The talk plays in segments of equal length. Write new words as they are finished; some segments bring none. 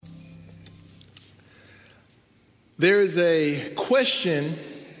There is a question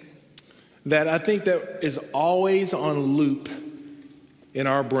that I think that is always on loop in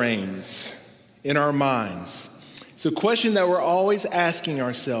our brains, in our minds. It's a question that we're always asking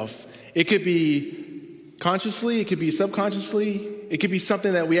ourselves. It could be consciously, it could be subconsciously, it could be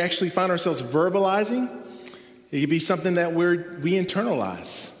something that we actually find ourselves verbalizing. It could be something that we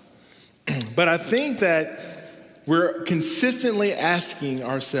internalize. But I think that we're consistently asking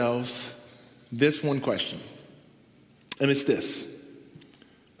ourselves this one question. And it's this: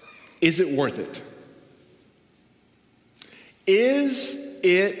 is it worth it? Is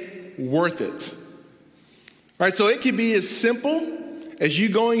it worth it? All right, so it could be as simple as you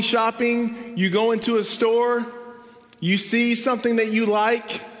going shopping, you go into a store, you see something that you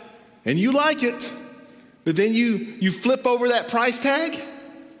like, and you like it, but then you flip over that price tag,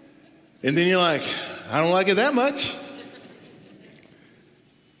 and then you're like, I don't like it that much.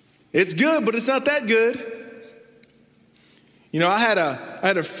 It's good, but it's not that good. You know, I had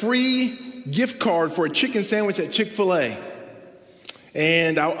a free gift card for a chicken sandwich at Chick-fil-A.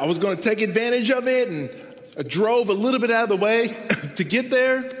 And I was going to take advantage of it, and I drove a little bit out of the way to get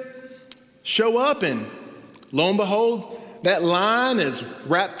there, show up, and lo and behold, that line is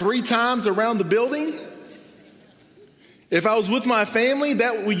wrapped 3 times around the building. If I was with my family,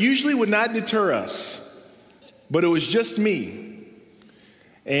 that usually would not deter us. But it was just me.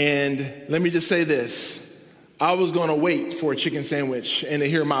 And let me just say this. I was going to wait for a chicken sandwich and to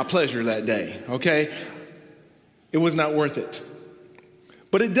hear my pleasure that day, okay? It was not worth it.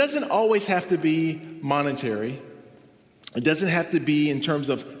 But it doesn't always have to be monetary. It doesn't have to be in terms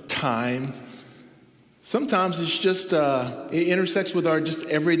of time. Sometimes it's just, it intersects with our just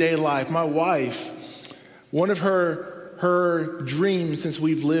everyday life. My wife, one of her dreams since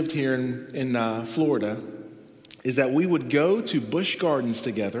we've lived here in Florida is that we would go to Busch Gardens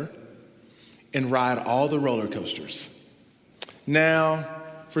together and ride all the roller coasters. Now,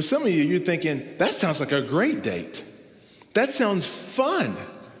 for some of you, you're thinking, that sounds like a great date. That sounds fun.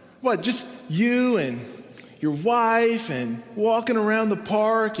 What, just you and your wife and walking around the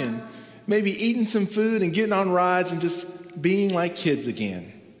park and maybe eating some food and getting on rides and just being like kids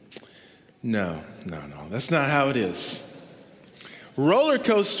again? No, that's not how it is. Roller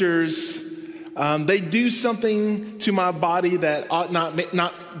coasters, they do something to my body that ought not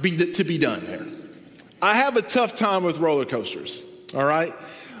be to be done here. I have a tough time with roller coasters, all right?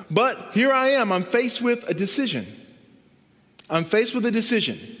 But here I am. I'm faced with a decision. And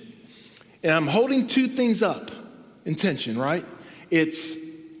I'm holding 2 things up in tension, right? It's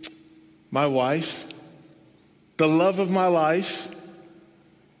my wife, the love of my life,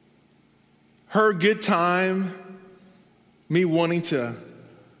 her good time, me wanting to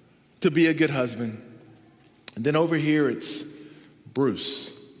be a good husband. And then over here, it's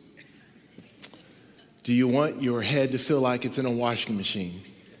Bruce. Do you want your head to feel like it's in a washing machine?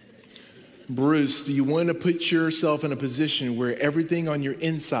 Bruce, do you want to put yourself in a position where everything on your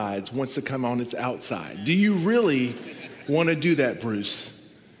insides wants to come on its outside? Do you really want to do that,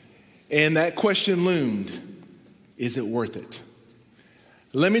 Bruce? And that question loomed, is it worth it?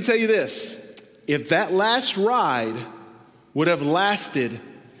 Let me tell you this, if that last ride would have lasted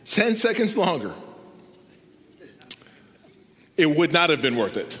 10 seconds longer, it would not have been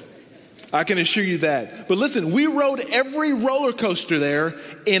worth it. I can assure you that. But listen, we rode every roller coaster there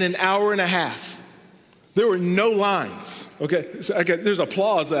in an hour and a half. There were no lines, okay? So there's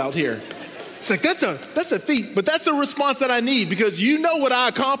applause out here. It's like, that's a feat, but that's a response that I need because you know what I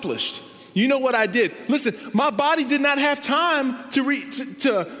accomplished. You know what I did. Listen, my body did not have time to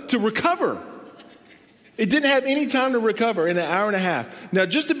recover. It didn't have any time to recover in an hour and a half. Now,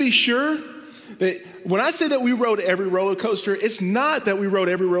 just to be sure, that when I say that we rode every roller coaster, it's not that we rode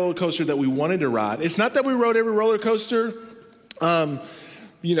every roller coaster that we wanted to ride. It's not that we rode every roller coaster, or a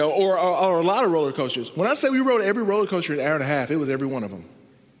lot of roller coasters. When I say we rode every roller coaster in an hour and a half, it was every one of them.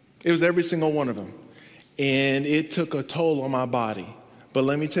 It was every single one of them. And it took a toll on my body. But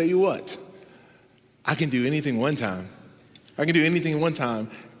let me tell you what, I can do anything one time.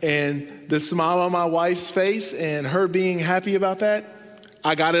 And the smile on my wife's face and her being happy about that,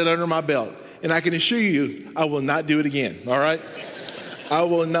 I got it under my belt. And I can assure you, I will not do it again, all right? I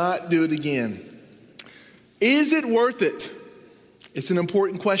will not do it again. Is it worth it? It's an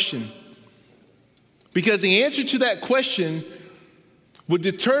important question. Because the answer to that question would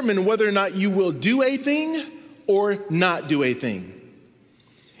determine whether or not you will do a thing or not do a thing.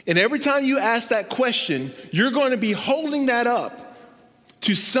 And every time you ask that question, you're going to be holding that up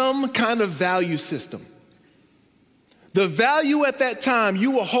to some kind of value system. The value at that time,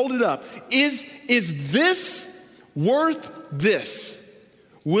 you will hold it up. Is this worth this?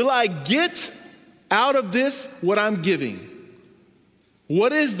 Will I get Out of this, what I'm giving.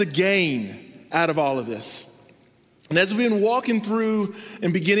 What is the gain out of all of this? And as we've been walking through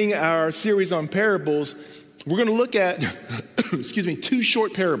and beginning our series on parables, we're going to look at, two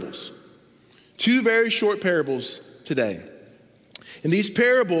short parables. Two very short parables today. And these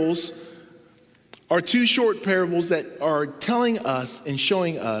parables are two short parables that are telling us and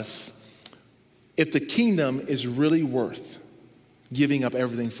showing us if the kingdom is really worth giving up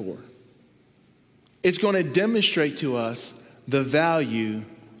everything for. It's going to demonstrate to us the value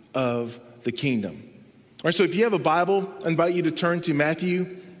of the kingdom. All right, so if you have a Bible, I invite you to turn to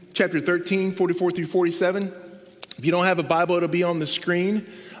Matthew chapter 13, 44 through 47. If you don't have a Bible, it'll be on the screen.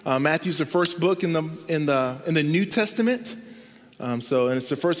 Matthew's the first book in the New Testament. And it's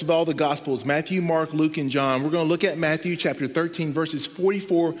the first of all the Gospels, Matthew, Mark, Luke, and John. We're going to look at Matthew chapter 13, verses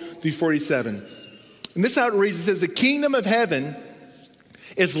 44 through 47. And this is how it reads. It says, the kingdom of heaven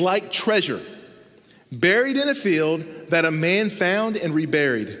is like treasure buried in a field that a man found and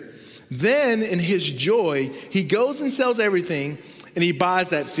reburied. Then in his joy, he goes and sells everything and he buys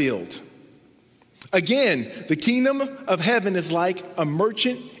that field. Again, the kingdom of heaven is like a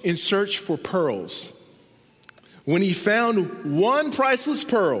merchant in search for pearls. When he found one priceless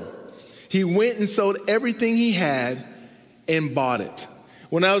pearl, he went and sold everything he had and bought it.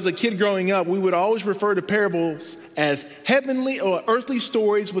 When I was a kid growing up, we would always refer to parables as heavenly or earthly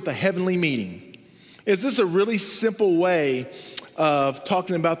stories with a heavenly meaning. Is this a really simple way of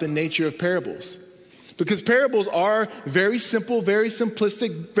talking about the nature of parables? Because parables are very simple, very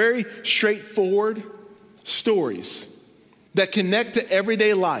simplistic, very straightforward stories that connect to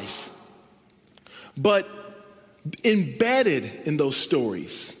everyday life. But embedded in those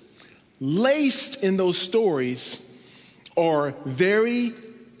stories, laced in those stories, are very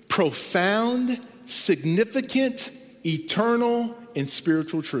profound, significant, eternal, and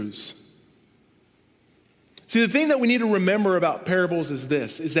spiritual truths. See, the thing that we need to remember about parables is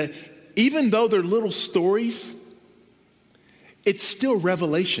this, is that even though they're little stories, it's still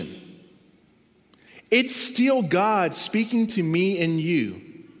revelation. It's still God speaking to me and you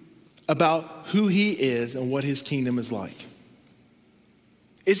about who he is and what his kingdom is like.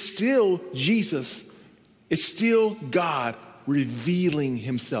 It's still Jesus. It's still God revealing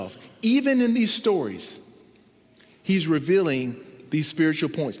himself. Even in these stories, he's revealing these spiritual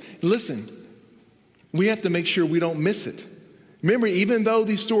points. Listen, we have to make sure we don't miss it. Remember, even though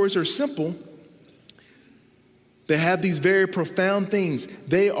these stories are simple, they have these very profound things.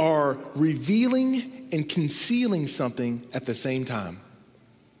 They are revealing and concealing something at the same time.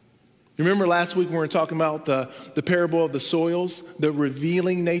 Remember last week when we were talking about the parable of the soils, the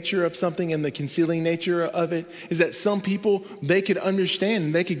revealing nature of something and the concealing nature of it, is that some people, they could understand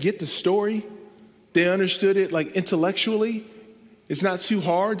and they could get the story. They understood it like intellectually. It's not too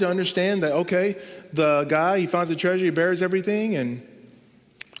hard to understand that, okay, the guy, he finds a treasure, he buries everything, and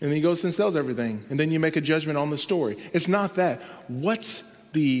then he goes and sells everything. And then you make a judgment on the story. It's not that. What's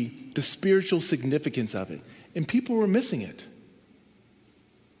the spiritual significance of it? And people were missing it.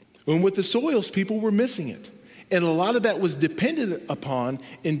 And with the soils, people were missing it. And a lot of that was dependent upon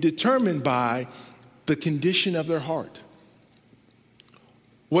and determined by the condition of their heart.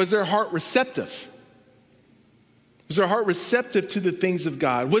 Was their heart receptive? Was their heart receptive to the things of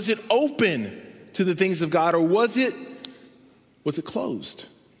God? Was it open to the things of God, or was it closed,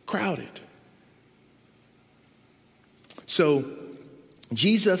 crowded? So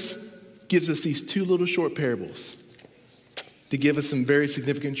Jesus gives us these two little short parables to give us some very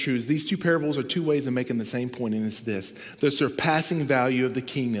significant truths. These two parables are two ways of making the same point, and it's this: the surpassing value of the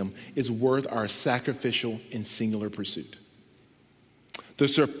kingdom is worth our sacrificial and singular pursuit. The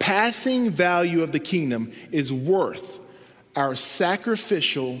surpassing value of the kingdom is worth our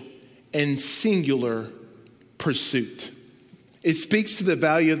sacrificial and singular pursuit. It speaks to the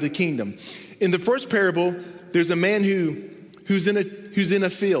value of the kingdom. In the first parable, there's a man who's in a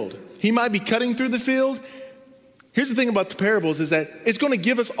field. He might be cutting through the field. Here's the thing about the parables is that it's going to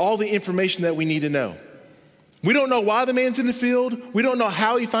give us all the information that we need to know. We don't know why the man's in the field. We don't know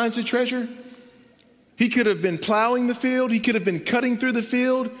how he finds the treasure. He could have been plowing the field. He could have been cutting through the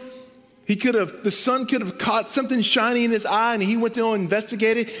field. The sun could have caught something shiny in his eye, and he went to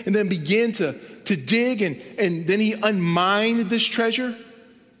investigate it and then began to dig, and then he unmined this treasure.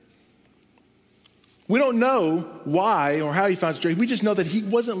 We don't know why or how he finds the treasure. We just know that he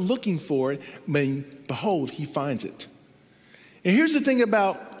wasn't looking for it, but behold, he finds it. And here's the thing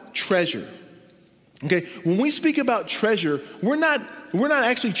about treasure. Okay, when we speak about treasure, we're not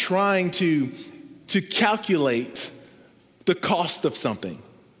actually trying to calculate the cost of something.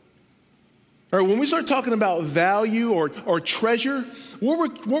 All right, when we start talking about value or treasure,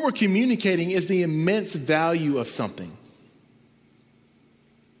 what we're communicating is the immense value of something.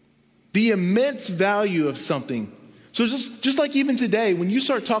 The immense value of something. So just like even today, when you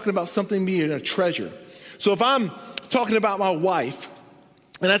start talking about something being a treasure. So if I'm talking about my wife,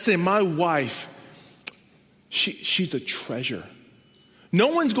 and I say my wife, she's a treasure. No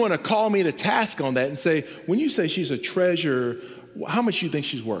one's going to call me to task on that and say, when you say she's a treasure, how much do you think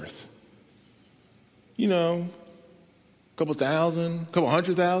she's worth? You know, a couple thousand, a couple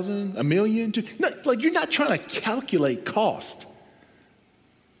 100,000, $1 million. No, like you're not trying to calculate cost.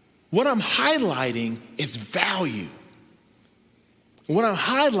 What I'm highlighting is value. What I'm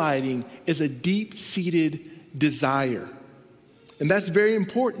highlighting is a deep-seated desire. And that's very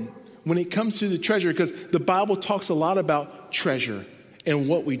important when it comes to the treasure, because the Bible talks a lot about treasure and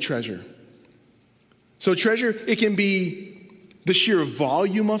what we treasure. So treasure, it can be the sheer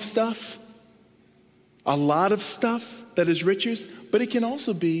volume of stuff, a lot of stuff that is riches, but it can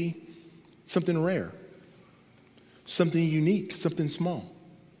also be something rare, something unique, something small.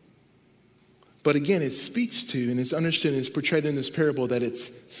 But again, it speaks to and it's understood and it's portrayed in this parable that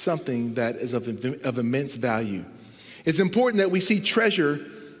it's something that is of immense value. It's important that we see treasure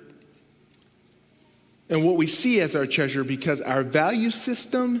and what we see as our treasure because our value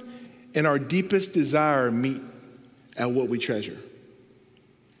system and our deepest desire meet at what we treasure.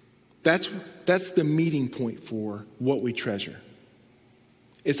 That's the meeting point for what we treasure.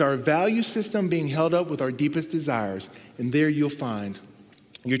 It's our value system being held up with our deepest desires, and there you'll find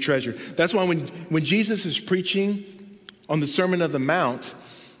your treasure. That's why when Jesus is preaching on the Sermon on the Mount,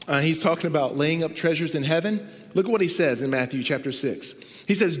 he's talking about laying up treasures in heaven. Look at what he says in Matthew chapter 6.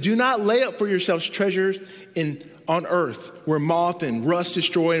 He says, do not lay up for yourselves treasures on earth where moth and rust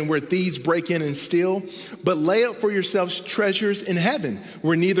destroy and where thieves break in and steal, but lay up for yourselves treasures in heaven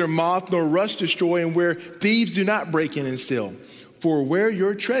where neither moth nor rust destroy and where thieves do not break in and steal. For where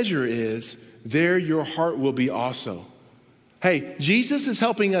your treasure is, there your heart will be also. Hey, Jesus is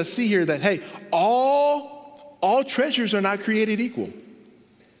helping us see here that, hey, all treasures are not created equal.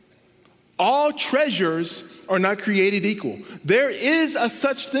 All treasures are not created equal. There is a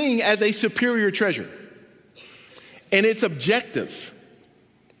such thing as a superior treasure. And it's objective.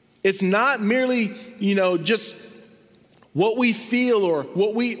 It's not merely, just what we feel or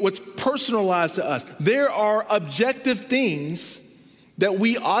what's personalized to us. There are objective things that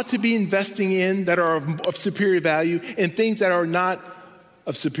we ought to be investing in that are of superior value and things that are not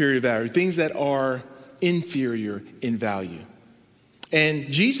of superior value, things that are inferior in value. And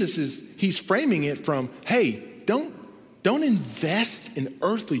Jesus he's framing it from, hey, don't invest in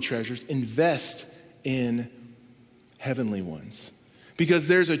earthly treasures, invest in heavenly ones. Because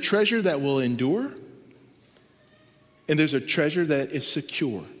there's a treasure that will endure and there's a treasure that is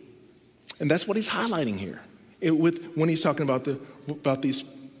secure. And that's what he's highlighting here when he's talking about these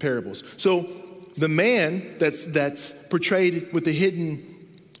parables. So the man that's portrayed with the hidden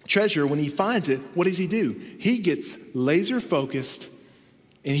treasure, when he finds it, what does he do? He gets laser focused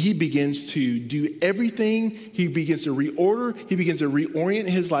and he begins to do everything. He begins to reorder. He begins to reorient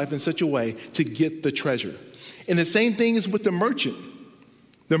his life in such a way to get the treasure. And the same thing is with the merchant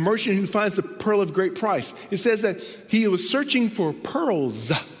who finds the pearl of great price. It says that he was searching for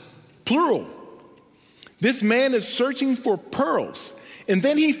pearls, plural. This man is searching for pearls. And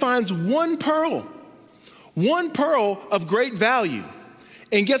then he finds one pearl of great value.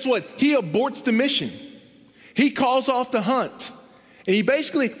 And guess what? He aborts the mission. He calls off the hunt. And he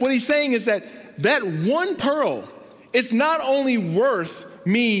basically, what he's saying is that one pearl is not only worth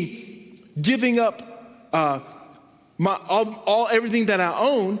me giving up everything that I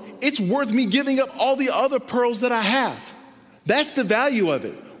own, it's worth me giving up all the other pearls that I have. That's the value of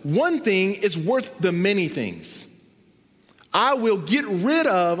it. One thing is worth the many things. I will get rid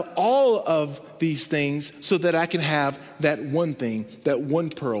of all of these things so that I can have that one thing, that one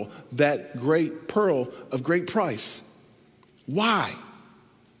pearl, that great pearl of great price. Why?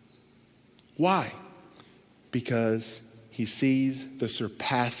 Why? Because he sees the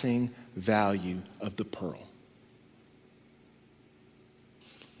surpassing value of the pearl.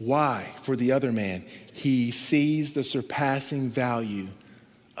 Why? For the other man, he sees the surpassing value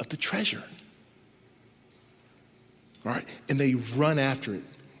of the treasure. All right, and they run after it.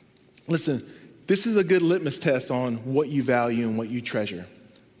 Listen, this is a good litmus test on what you value and what you treasure.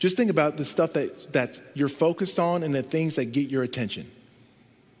 Just think about the stuff that you're focused on and the things that get your attention.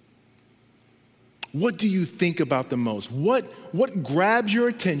 What do you think about the most? What grabs your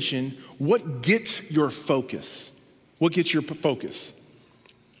attention? What gets your focus? What gets your focus?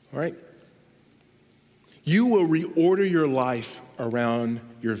 All right? You will reorder your life around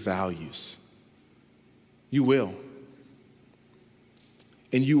your values. You will.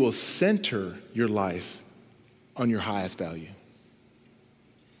 And you will center your life on your highest value.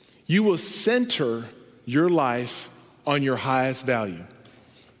 You will center your life on your highest value.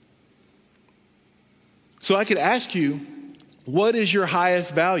 So I could ask you, what is your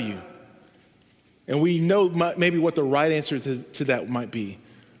highest value? And we know maybe what the right answer to that might be.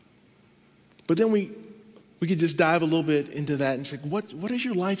 But then we could just dive a little bit into that and say, what is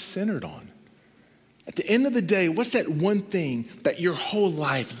your life centered on? At the end of the day, what's that one thing that your whole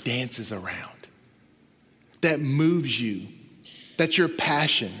life dances around, that moves you, that's your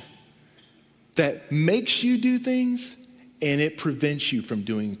passion, that makes you do things and it prevents you from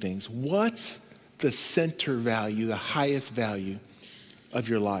doing things? What's the center value, the highest value of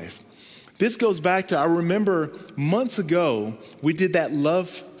your life? This goes back to, I remember months ago, we did that Love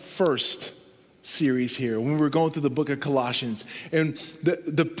First series here when we were going through the book of Colossians. And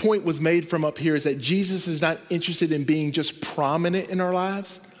the point was made from up here is that Jesus is not interested in being just prominent in our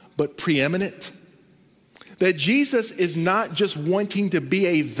lives, but preeminent. That Jesus is not just wanting to be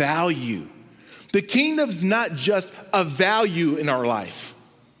a value. The kingdom's not just a value in our life,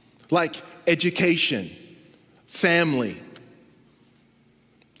 like education, family,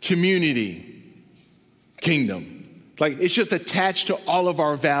 community, kingdom. Like it's just attached to all of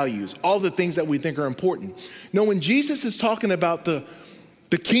our values, all the things that we think are important. No, when Jesus is talking about the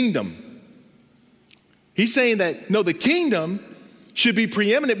kingdom, he's saying that, no, the kingdom should be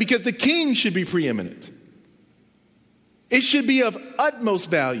preeminent because the king should be preeminent. It should be of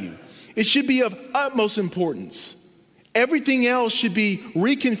utmost value. It should be of utmost importance. Everything else should be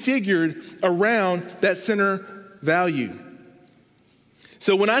reconfigured around that center value.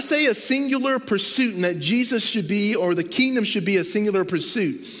 So when I say a singular pursuit and that Jesus should be, or the kingdom should be a singular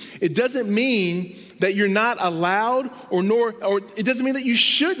pursuit, it doesn't mean that you're not allowed or it doesn't mean that you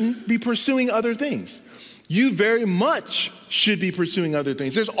shouldn't be pursuing other things. You very much should be pursuing other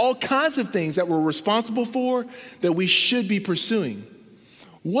things. There's all kinds of things that we're responsible for that we should be pursuing.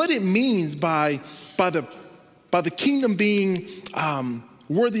 What it means by the kingdom being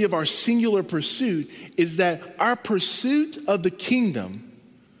worthy of our singular pursuit is that our pursuit of the kingdom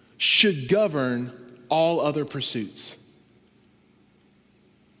should govern all other pursuits.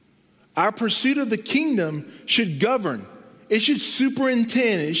 Our pursuit of the kingdom should govern. It should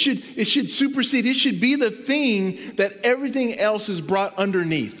superintend. It should supersede. It should be the thing that everything else is brought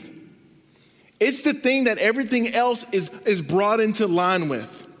underneath. It's the thing that everything else is brought into line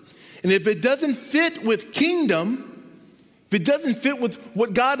with. And if it doesn't fit with kingdom, if it doesn't fit with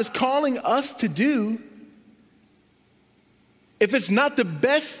what God is calling us to do, if it's not the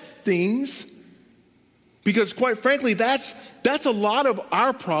best things, because quite frankly, that's a lot of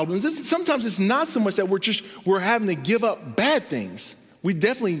our problems. Sometimes it's not so much that we're having to give up bad things. We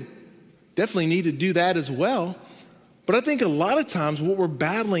definitely need to do that as well. But I think a lot of times what we're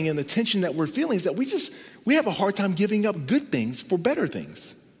battling and the tension that we're feeling is that we have a hard time giving up good things for better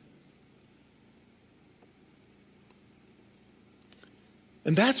things.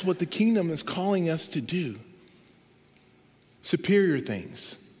 And that's what the kingdom is calling us to do. Superior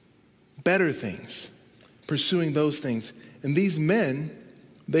things, better things, pursuing those things. And these men,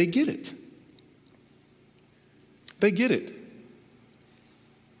 they get it. They get it.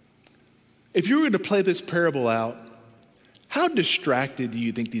 If you were to play this parable out, how distracted do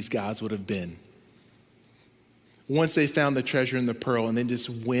you think these guys would have been once they found the treasure and the pearl and then just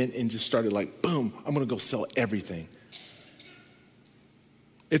went and just started like, boom, I'm going to go sell everything?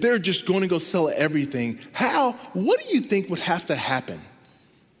 If they're just going to go sell everything, what do you think would have to happen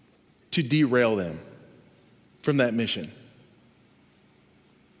to derail them from that mission?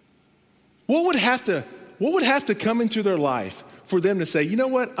 What would have to come into their life for them to say, you know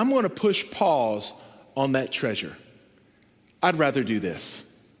what, I'm going to push pause on that treasure. I'd rather do this.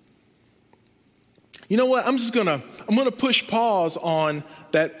 You know what, I'm going to push pause on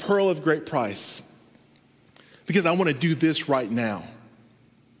that pearl of great price because I want to do this right now.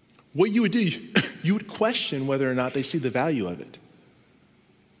 What you would do, you would question whether or not they see the value of it.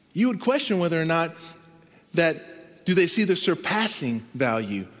 You would question whether or not do they see the surpassing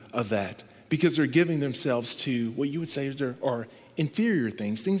value of that because they're giving themselves to what you would say are inferior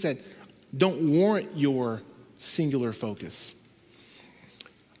things that don't warrant your singular focus.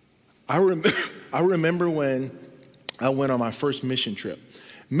 I remember when I went on my first mission trip.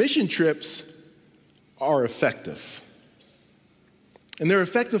 Mission trips are effective. And they're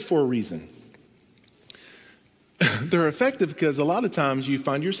effective for a reason. They're effective because a lot of times you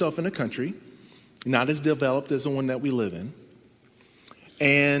find yourself in a country not as developed as the one that we live in,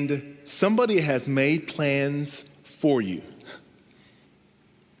 and somebody has made plans for you.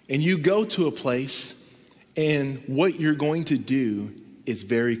 And you go to a place And what you're going to do is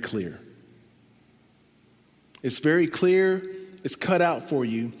very clear. It's very clear. It's cut out for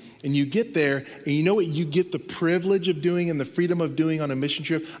you. And you get there, and you know what you get the privilege of doing and the freedom of doing on a mission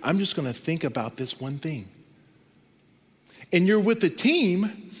trip? I'm just going to think about this one thing. And you're with a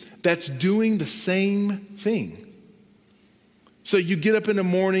team that's doing the same thing. So you get up in the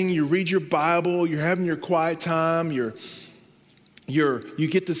morning, you read your Bible, you're having your quiet time, you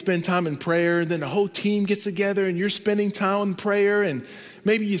get to spend time in prayer, and then the whole team gets together and you're spending time in prayer, and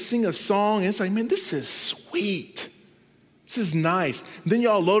maybe you sing a song, and it's like, man, this is sweet. This is nice. And then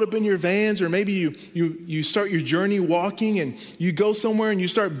y'all load up in your vans, or maybe you start your journey walking, and you go somewhere and you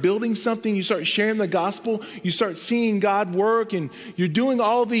start building something, you start sharing the gospel, you start seeing God work, and you're doing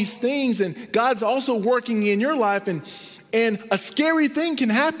all these things, and God's also working in your life, and a scary thing can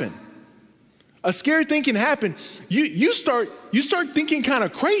happen. A scary thing can happen. You start thinking kind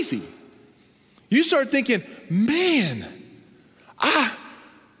of crazy. You start thinking, man, I'm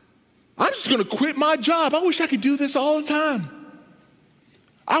just going to quit my job. I wish I could do this all the time.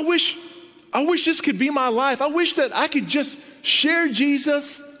 I wish this could be my life. I wish that I could just share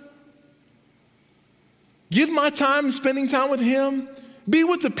Jesus, give my time spending time with him, be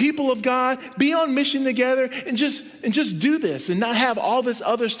with the people of God, be on mission together, and just do this and not have all this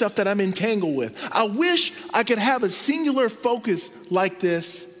other stuff that I'm entangled with. I wish I could have a singular focus like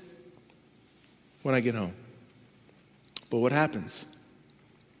this when I get home. But what happens?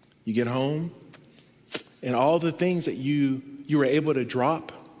 You get home, and all the things that you were able to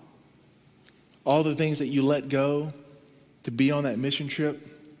drop, all the things that you let go to be on that mission trip,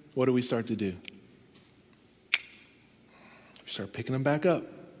 what do we start to do? Start picking them back up.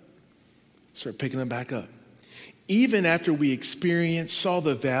 Start picking them back up. Even after we experienced, saw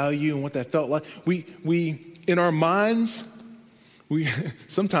the value and what that felt like, we in our minds,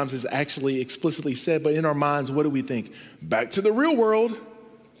 sometimes it's actually explicitly said, but in our minds, what do we think? Back to the real world,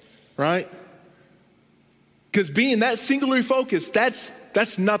 right? Because being that singularly focused,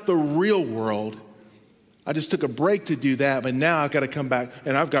 that's not the real world. I just took a break to do that, but now I've got to come back,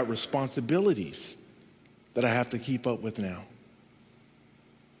 and I've got responsibilities that I have to keep up with now.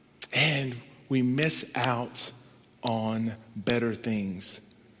 And we miss out on better things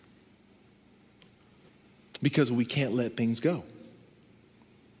because we can't let things go.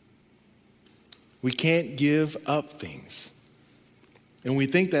 We can't give up things. And we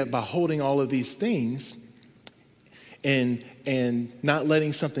think that by holding all of these things and not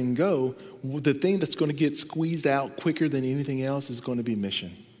letting something go, the thing that's going to get squeezed out quicker than anything else is going to be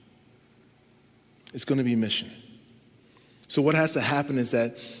mission. It's going to be mission. So what has to happen is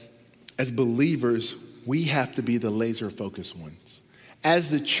that as believers, we have to be the laser-focused ones. As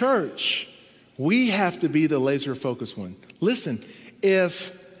the church, we have to be the laser-focused one. Listen,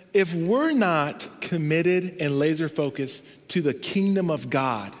 if we're not committed and laser-focused to the kingdom of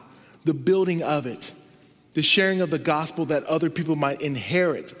God, the building of it, the sharing of the gospel that other people might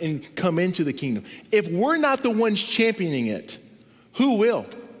inherit and come into the kingdom, if we're not the ones championing it, who will?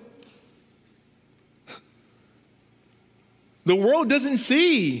 The world doesn't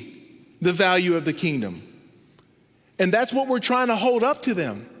see the value of the kingdom. And that's what we're trying to hold up to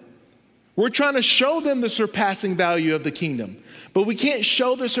them. We're trying to show them the surpassing value of the kingdom. But we can't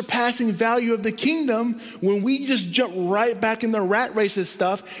show the surpassing value of the kingdom when we just jump right back in the rat race of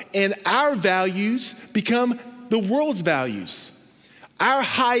stuff and our values become the world's values. Our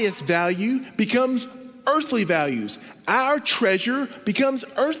highest value becomes earthly values. Our treasure becomes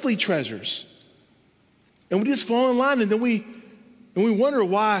earthly treasures. And we just fall in line, and then we wonder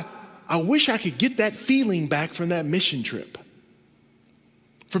why. I wish I could get that feeling back from that mission trip,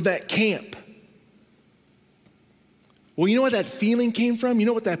 from that camp. Well, you know what that feeling came from? You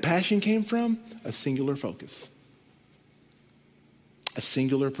know what that passion came from? A singular focus, a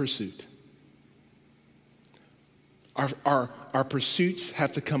singular pursuit. Our pursuits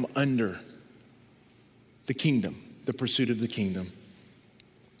have to come under the kingdom, the pursuit of the kingdom.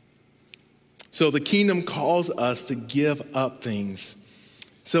 So the kingdom calls us to give up things.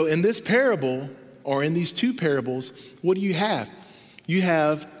 So in this parable, or in these two parables, what do you have? You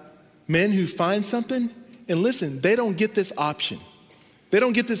have men who find something, and listen, they don't get this option. They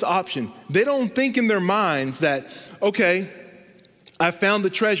don't get this option. They don't think in their minds that, okay, I found the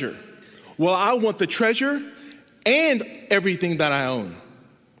treasure. Well, I want the treasure and everything that I own.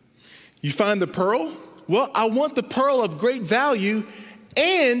 You find the pearl? Well, I want the pearl of great value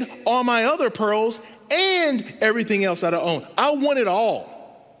and all my other pearls and everything else that I own. I want it all.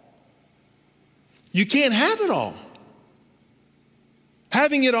 You can't have it all.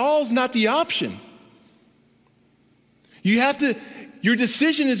 Having it all is not the option. Your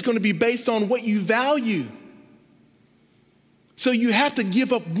decision is going to be based on what you value. So you have to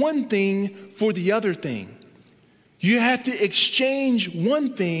give up one thing for the other thing. You have to exchange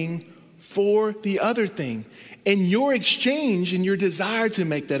one thing for the other thing. And your exchange and your desire to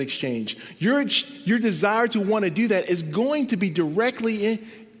make that exchange, your desire to want to do that is going to be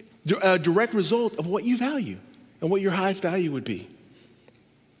a direct result of what you value and what your highest value would be.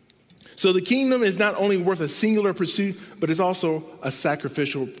 So the kingdom is not only worth a singular pursuit, but it's also a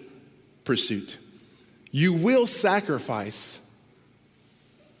sacrificial pursuit. You will sacrifice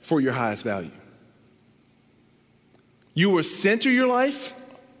for your highest value. You will center your life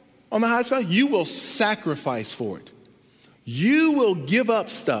on the highest value. You will sacrifice for it. You will give up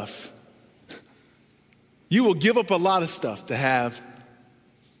stuff. You will give up a lot of stuff to have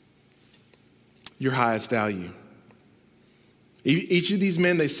your highest value. Each of these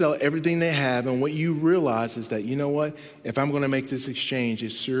men, they sell everything they have, and what you realize is that, you know what? If I'm going to make this exchange,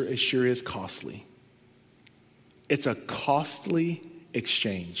 it sure is costly. It's a costly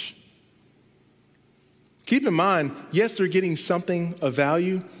exchange. Keep in mind, yes, they're getting something of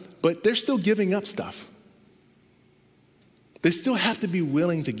value, but they're still giving up stuff. They still have to be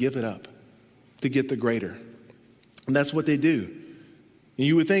willing to give it up to get the greater. And that's what they do. And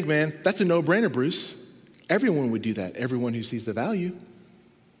you would think, man, that's a no-brainer, Bruce. Everyone would do that, everyone who sees the value.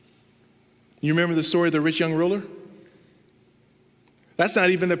 You remember the story of the rich young ruler? That's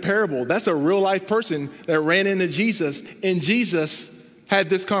not even a parable. That's a real-life person that ran into Jesus, and Jesus had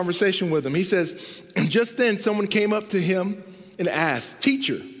this conversation with him. He says, just then someone came up to him and asked,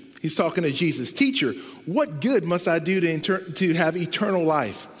 "Teacher," he's talking to Jesus, "Teacher, what good must I do to have eternal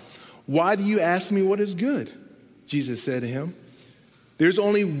life? Why do you ask me what is good?" Jesus said to him, "There's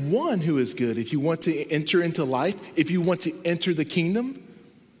only one who is good. If you want to enter into life, if you want to enter the kingdom,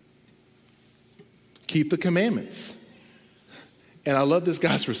 keep the commandments." And I love this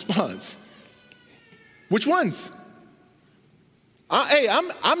guy's response. Which ones?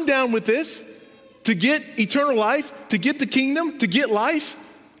 I'm down with this. To get eternal life, to get the kingdom, to get life,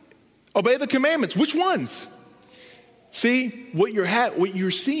 obey the commandments. Which ones? See, what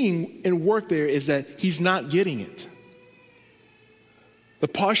you're seeing in work there is that he's not getting it. The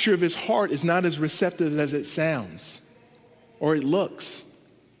posture of his heart is not as receptive as it sounds or it looks.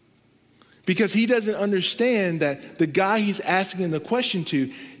 Because he doesn't understand that the guy he's asking the question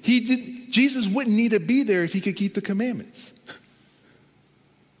to, Jesus wouldn't need to be there if he could keep the commandments.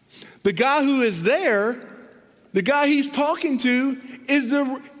 The guy who is there, the guy he's talking to, is the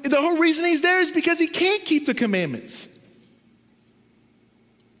whole reason he's there is because he can't keep the commandments.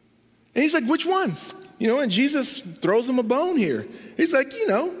 And he's like, which ones? And Jesus throws him a bone here. He's like,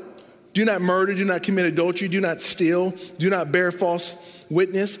 do not murder, do not commit adultery, do not steal, do not bear false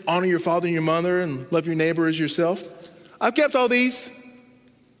witness, honor your father and your mother, and love your neighbor as yourself. I've kept all these,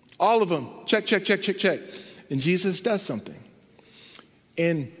 all of them. Check, check, check, check, check. And Jesus does something.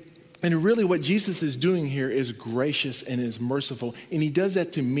 And really what Jesus is doing here is gracious and is merciful. And he does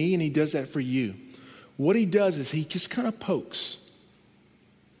that to me and he does that for you. What he does is he just kind of pokes.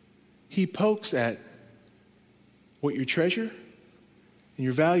 He pokes at what your treasure and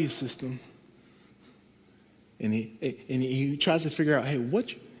your value system. And he tries to figure out, hey,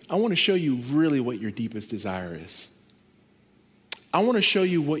 I want to show you really what your deepest desire is. I want to show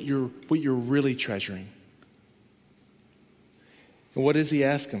you what you're really treasuring. And what does he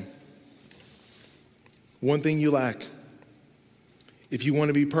ask him? One thing you lack. If you want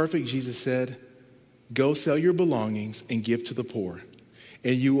to be perfect, Jesus said, go sell your belongings and give to the poor,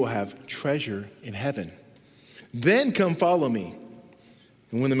 and you will have treasure in heaven. Then come follow me.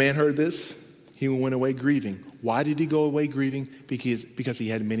 And when the man heard this, he went away grieving. Why did he go away grieving? Because he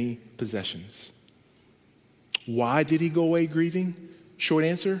had many possessions. Why did he go away grieving? Short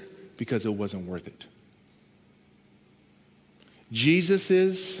answer, because it wasn't worth it.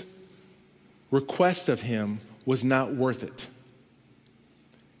 Jesus' request of him was not worth it.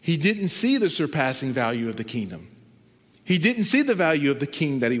 He didn't see the surpassing value of the kingdom. He didn't see the value of the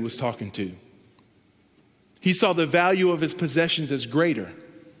king that he was talking to. He saw the value of his possessions as greater.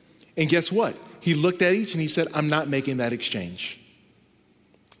 And guess what? He looked at each and he said, I'm not making that exchange.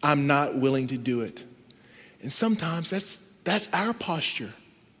 I'm not willing to do it. And sometimes that's our posture.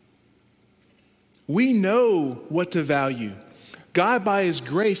 We know what to value. God, by his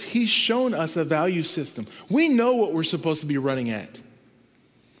grace, he's shown us a value system. We know what we're supposed to be running at.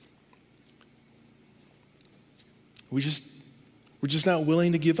 We're just not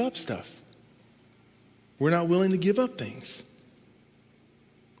willing to give up stuff. We're not willing to give up things.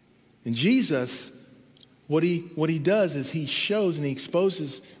 And Jesus, what he does is he shows and he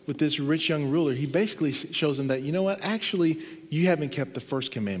exposes with this rich young ruler, he basically shows him that, you know what, actually, you haven't kept the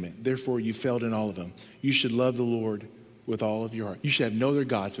first commandment. Therefore, you failed in all of them. You should love the Lord with all of your heart. You should have no other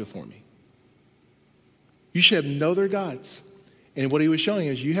gods before me. You should have no other gods. And what he was showing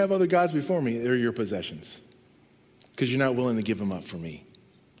is, you have other gods before me, they're your possessions. Because you're not willing to give them up for me.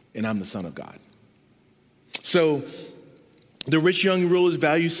 And I'm the Son of God. So the rich young ruler's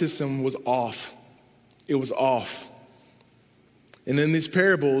value system was off. It was off. And in these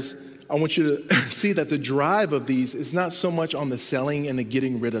parables, I want you to see that the drive of these is not so much on the selling and the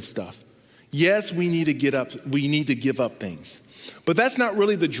getting rid of stuff. Yes, we need to give up things. But that's not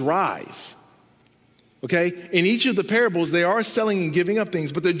really the drive. Okay? In each of the parables, they are selling and giving up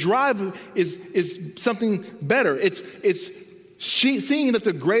things, but the drive is something better. It's seeing that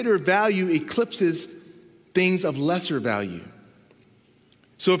the greater value eclipses things of lesser value.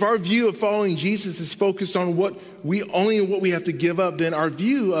 So if our view of following Jesus is focused on what we have to give up, then our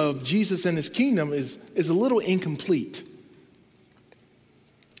view of Jesus and his kingdom is a little incomplete.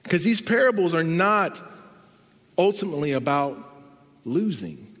 Because these parables are not ultimately about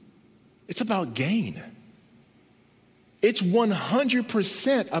losing. It's about gain. It's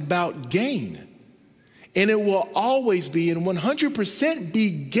 100% about gain. And it will always be, and 100% be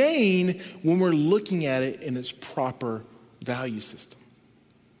gain when we're looking at it in its proper value system.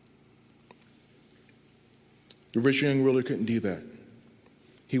 The rich young ruler couldn't do that.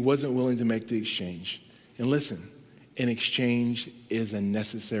 He wasn't willing to make the exchange. And listen, an exchange is a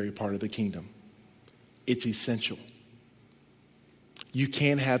necessary part of the kingdom. It's essential. You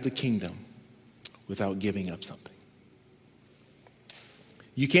can't have the kingdom without giving up something.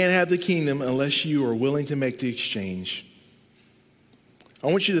 You can't have the kingdom unless you are willing to make the exchange. I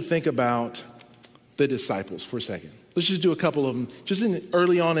want you to think about the disciples for a second. Let's just do a couple of them. Just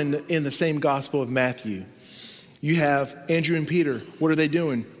early on in the same gospel of Matthew, you have Andrew and Peter. What are they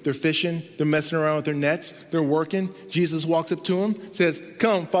doing? They're fishing. They're messing around with their nets. They're working. Jesus walks up to them, says,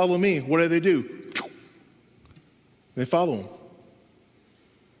 "Come, follow me." What do? They follow him.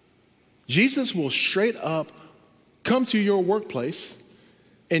 Jesus will straight up come to your workplace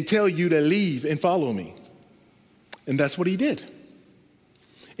and tell you to leave and follow me. And that's what he did.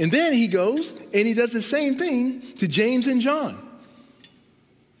 And then he goes and he does the same thing to James and John.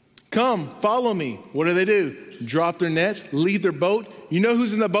 "Come, follow me." What do? Drop their nets, leave their boat. You know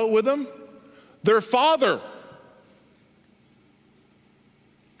who's in the boat with them? Their father.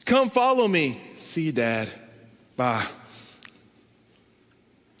 "Come, follow me." "See you, Dad. Bye."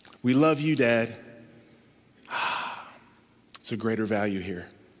 "We love you, Dad." It's a greater value here.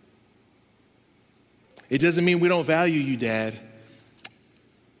 It doesn't mean we don't value you, Dad.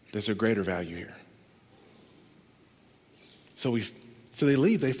 There's a greater value here. So they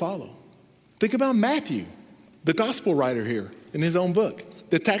leave, they follow. Think about Matthew, the gospel writer here in his own book,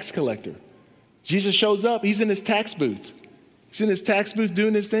 the tax collector. Jesus shows up, he's in his tax booth. He's in his tax booth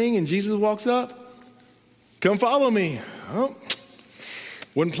doing his thing, and Jesus walks up. "Come follow me." "Oh,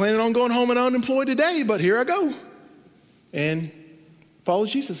 wasn't planning on going home and unemployed today, but here I go." And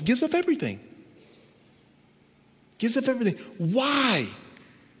follows Jesus, gives up everything. Gives up everything. Why?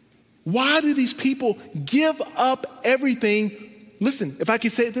 Why do these people give up everything? Listen, if I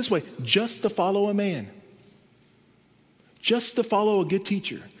could say it this way, just to follow a man. Just to follow a good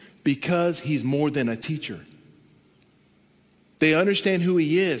teacher, because he's more than a teacher. They understand who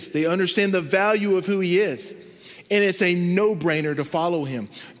he is. They understand the value of who he is. And it's a no-brainer to follow him.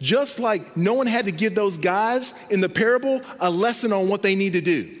 Just like no one had to give those guys in the parable a lesson on what they need to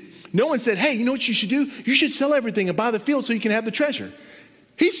do. No one said, "Hey, you know what you should do? You should sell everything and buy the field so you can have the treasure."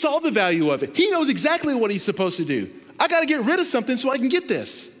 He saw the value of it. He knows exactly what he's supposed to do. I got to get rid of something so I can get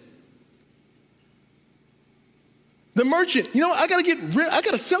this. The merchant, I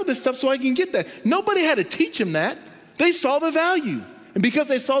got to sell this stuff so I can get that. Nobody had to teach him that. They saw the value. And because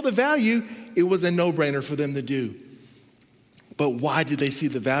they saw the value, it was a no-brainer for them to do. But why did they see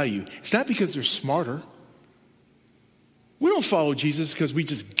the value? It's not because they're smarter. We don't follow Jesus because we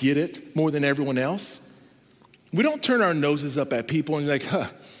just get it more than everyone else. We don't turn our noses up at people and like,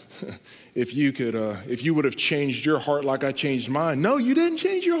 if you would have changed your heart like I changed mine. No, you didn't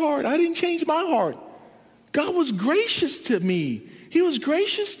change your heart. I didn't change my heart. God was gracious to me. He was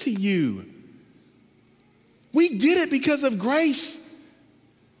gracious to you. We did it because of grace.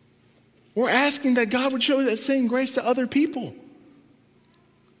 We're asking that God would show that same grace to other people.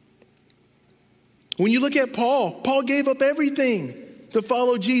 When you look at Paul gave up everything to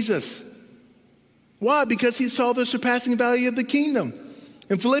follow Jesus. Why? Because he saw the surpassing value of the kingdom.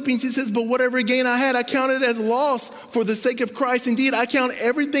 In Philippians, he says, "But whatever gain I had, I counted as loss for the sake of Christ. Indeed, I count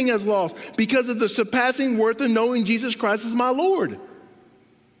everything as loss because of the surpassing worth of knowing Jesus Christ as my Lord."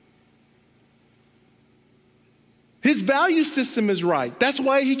 His value system is right. That's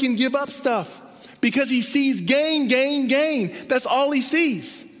why he can give up stuff, because he sees gain, gain, gain. That's all he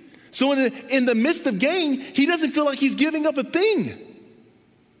sees. So in the midst of gain, he doesn't feel like he's giving up a thing.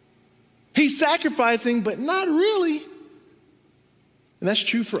 He's sacrificing, but not really. And that's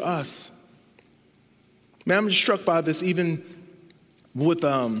true for us. Man, I'm just struck by this even with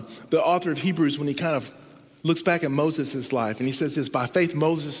the author of Hebrews when he kind of looks back at Moses' life. And he says this, by faith,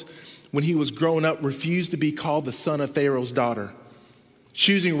 Moses, when he was grown up, refused to be called the son of Pharaoh's daughter,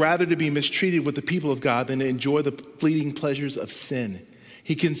 choosing rather to be mistreated with the people of God than to enjoy the fleeting pleasures of sin.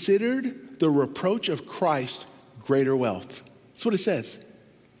 He considered the reproach of Christ greater wealth. That's what it says.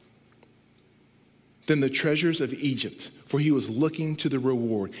 Than the treasures of Egypt, for he was looking to the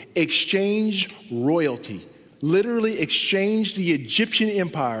reward. Exchanged royalty, literally exchanged the Egyptian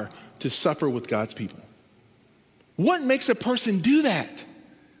empire to suffer with God's people. What makes a person do that?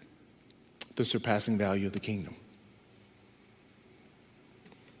 The surpassing value of the kingdom.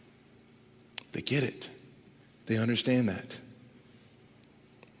 They get it. They understand that.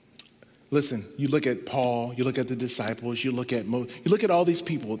 Listen, you look at Paul, you look at the disciples, you look at all these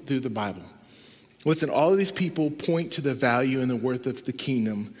people through the Bible. Listen, all of these people point to the value and the worth of the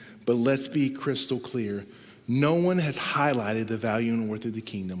kingdom, but let's be crystal clear. No one has highlighted the value and worth of the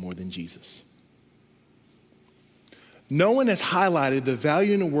kingdom more than Jesus. No one has highlighted the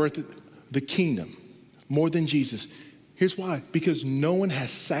value and the worth of the kingdom more than Jesus. Here's why. Because no one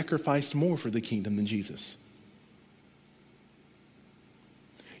has sacrificed more for the kingdom than Jesus.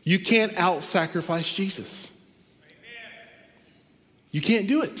 You can't out-sacrifice Jesus. You can't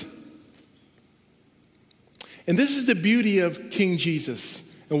do it. And this is the beauty of King Jesus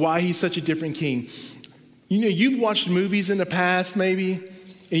and why he's such a different king. You know, you've watched movies in the past maybe,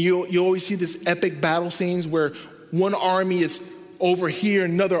 and you always see this epic battle scenes where one army is over here,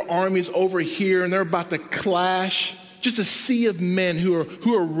 another army is over here, and they're about to clash. Just a sea of men who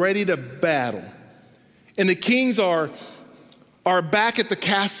are ready to battle. And the kings are back at the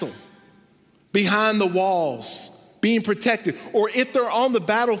castle, behind the walls, being protected. Or if they're on the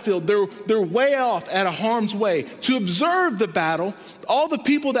battlefield, they're way off at a harm's way to observe the battle. All the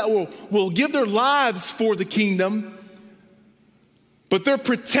people that will give their lives for the kingdom, but they're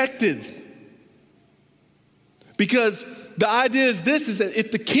protected. Because the idea is this, is that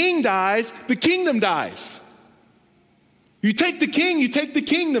if the king dies, the kingdom dies. You take the king, you take the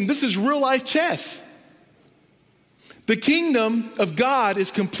kingdom. This is real life chess. The kingdom of God is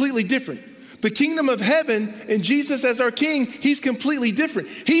completely different. The kingdom of heaven and Jesus as our king, he's completely different.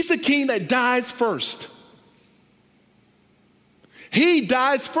 He's the king that dies first. He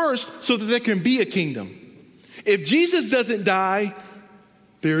dies first so that there can be a kingdom. If Jesus doesn't die,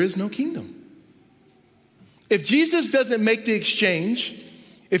 there is no kingdom. If Jesus doesn't make the exchange,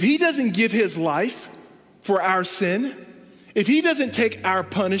 if he doesn't give his life for our sin, if he doesn't take our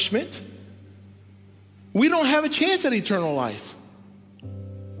punishment, we don't have a chance at eternal life.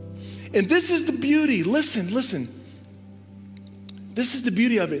 And this is the beauty. Listen. This is the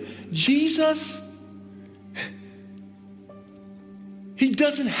beauty of it. Jesus, he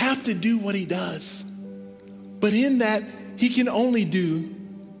doesn't have to do what he does. But in that, he can only do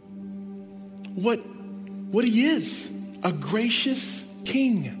what he is. A gracious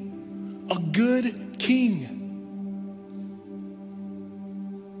king. A good king.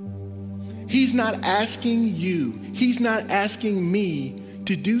 He's not asking you, he's not asking me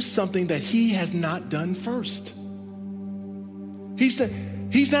to do something that he has not done first. He's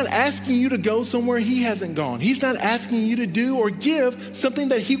not asking you to go somewhere he hasn't gone. He's not asking you to do or give something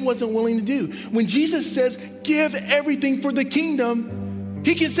that he wasn't willing to do. When Jesus says, give everything for the kingdom,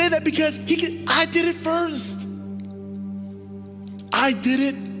 he can say that because I did it first. I did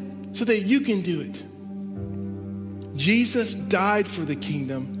it so that you can do it. Jesus died for the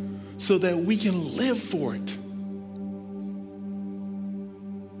kingdom so that we can live for it.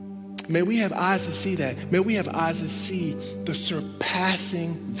 May we have eyes to see that. May we have eyes to see the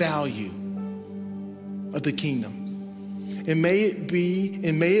surpassing value of the kingdom. And may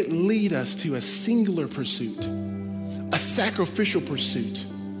it lead us to a singular pursuit, a sacrificial pursuit.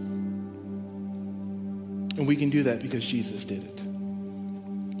 And we can do that because Jesus did it.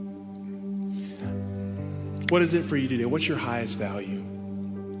 What is it for you today? What's your highest value?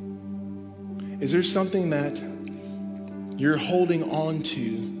 Is there something that you're holding on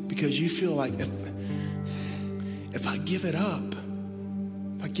to because you feel like if I give it up,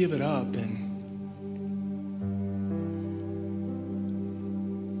 then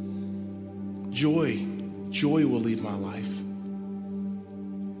joy will leave my life.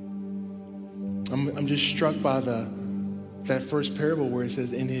 I'm just struck by that first parable where it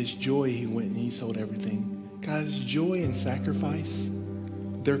says, in his joy he went and he sold everything. Guys, joy and sacrifice,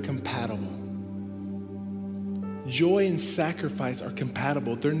 they're compatible. Joy and sacrifice are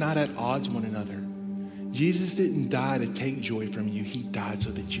compatible. They're not at odds one another. Jesus didn't die to take joy from you. He died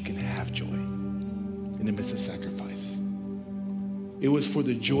so that you can have joy in the midst of sacrifice. It was for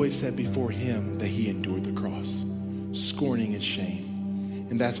the joy set before him that he endured the cross, scorning its shame.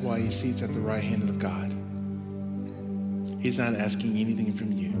 And that's why he sits at the right hand of God. He's not asking anything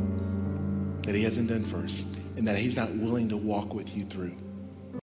from you that he hasn't done first, and that he's not willing to walk with you through.